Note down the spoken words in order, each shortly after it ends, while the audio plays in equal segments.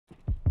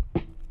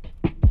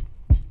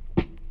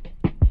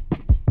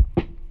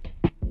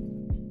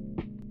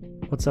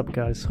What's up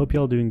guys, hope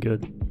y'all doing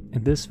good.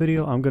 In this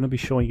video I'm gonna be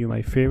showing you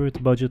my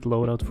favorite budget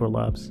loadout for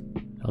labs.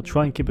 I'll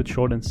try and keep it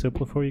short and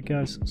simple for you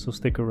guys, so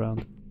stick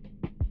around.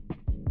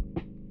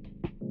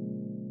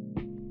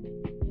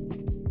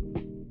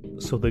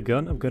 So the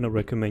gun I'm gonna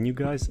recommend you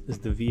guys is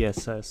the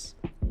VSS.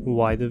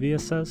 Why the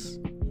VSS?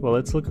 Well,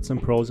 let's look at some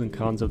pros and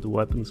cons of the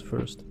weapons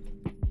first.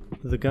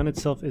 The gun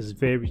itself is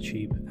very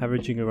cheap,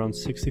 averaging around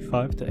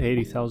 65 to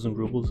 80,000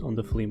 rubles on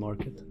the flea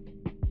market.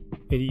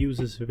 It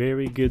uses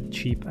very good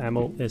cheap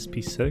ammo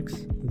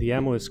SP6. The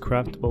ammo is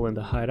craftable in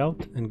the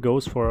hideout and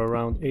goes for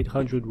around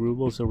 800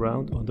 rubles a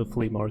round on the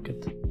flea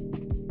market.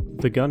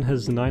 The gun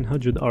has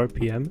 900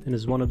 RPM and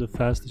is one of the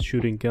fastest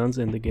shooting guns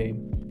in the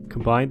game.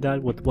 Combine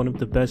that with one of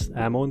the best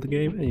ammo in the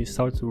game and you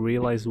start to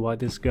realize why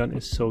this gun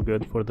is so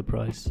good for the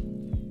price.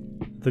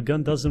 The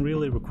gun doesn't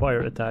really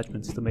require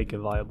attachments to make it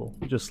viable.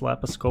 Just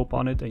slap a scope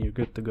on it and you're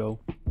good to go.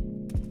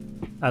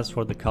 As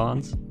for the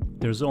cons,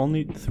 there's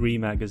only 3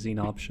 magazine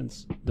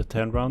options, the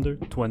 10 rounder,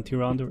 20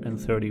 rounder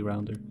and 30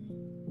 rounder.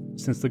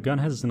 Since the gun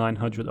has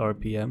 900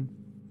 RPM,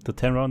 the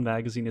 10 round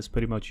magazine is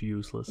pretty much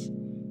useless.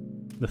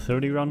 The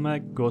 30 round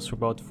mag goes for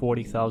about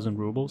 40,000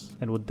 rubles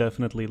and would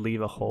definitely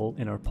leave a hole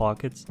in our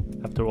pockets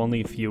after only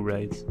a few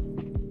raids.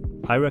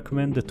 I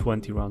recommend the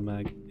 20 round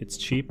mag, it's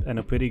cheap and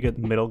a pretty good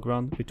middle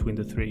ground between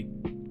the 3.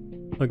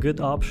 A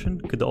good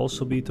option could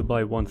also be to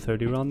buy one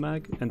 30 round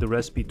mag and the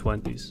rest be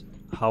 20s,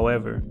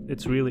 however,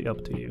 it's really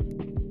up to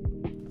you.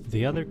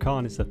 The other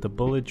con is that the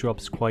bullet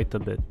drops quite a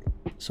bit,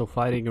 so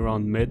fighting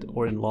around mid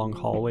or in long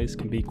hallways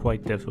can be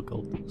quite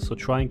difficult, so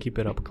try and keep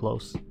it up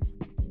close.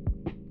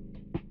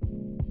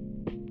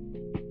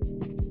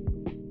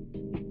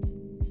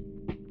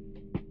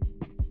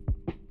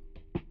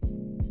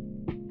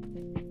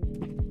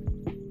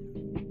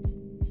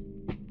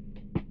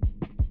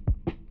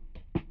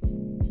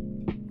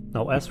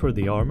 Now as for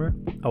the armor,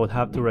 I would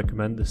have to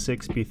recommend the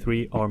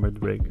 6p3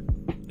 armored rig.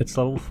 It's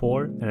level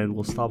 4 and it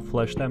will stop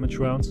flesh damage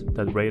rounds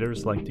that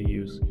raiders like to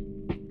use.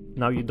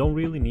 Now you don't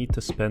really need to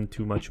spend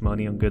too much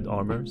money on good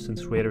armor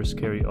since raiders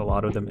carry a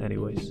lot of them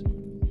anyways.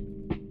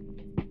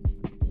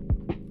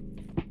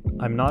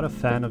 I'm not a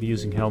fan of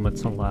using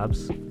helmets on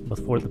labs, but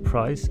for the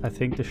price I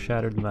think the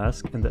Shattered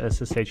Mask and the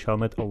SSH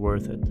helmet are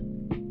worth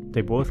it. They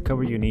both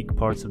cover unique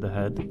parts of the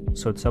head,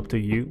 so it's up to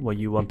you what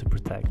you want to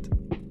protect.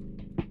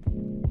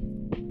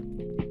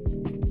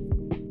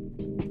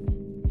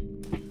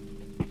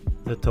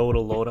 The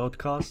total loadout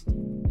cost?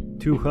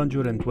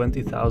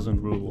 220,000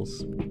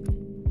 rubles.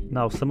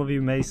 Now some of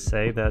you may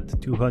say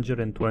that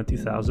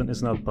 220,000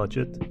 is not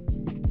budget,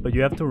 but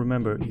you have to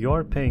remember you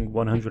are paying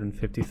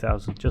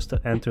 150,000 just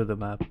to enter the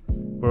map,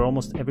 where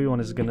almost everyone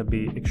is gonna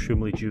be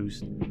extremely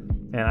juiced.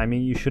 And I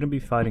mean, you shouldn't be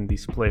fighting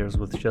these players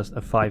with just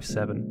a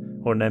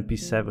 5.7 or an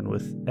MP7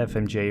 with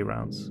FMJ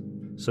rounds.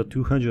 So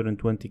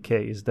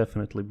 220k is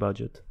definitely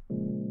budget.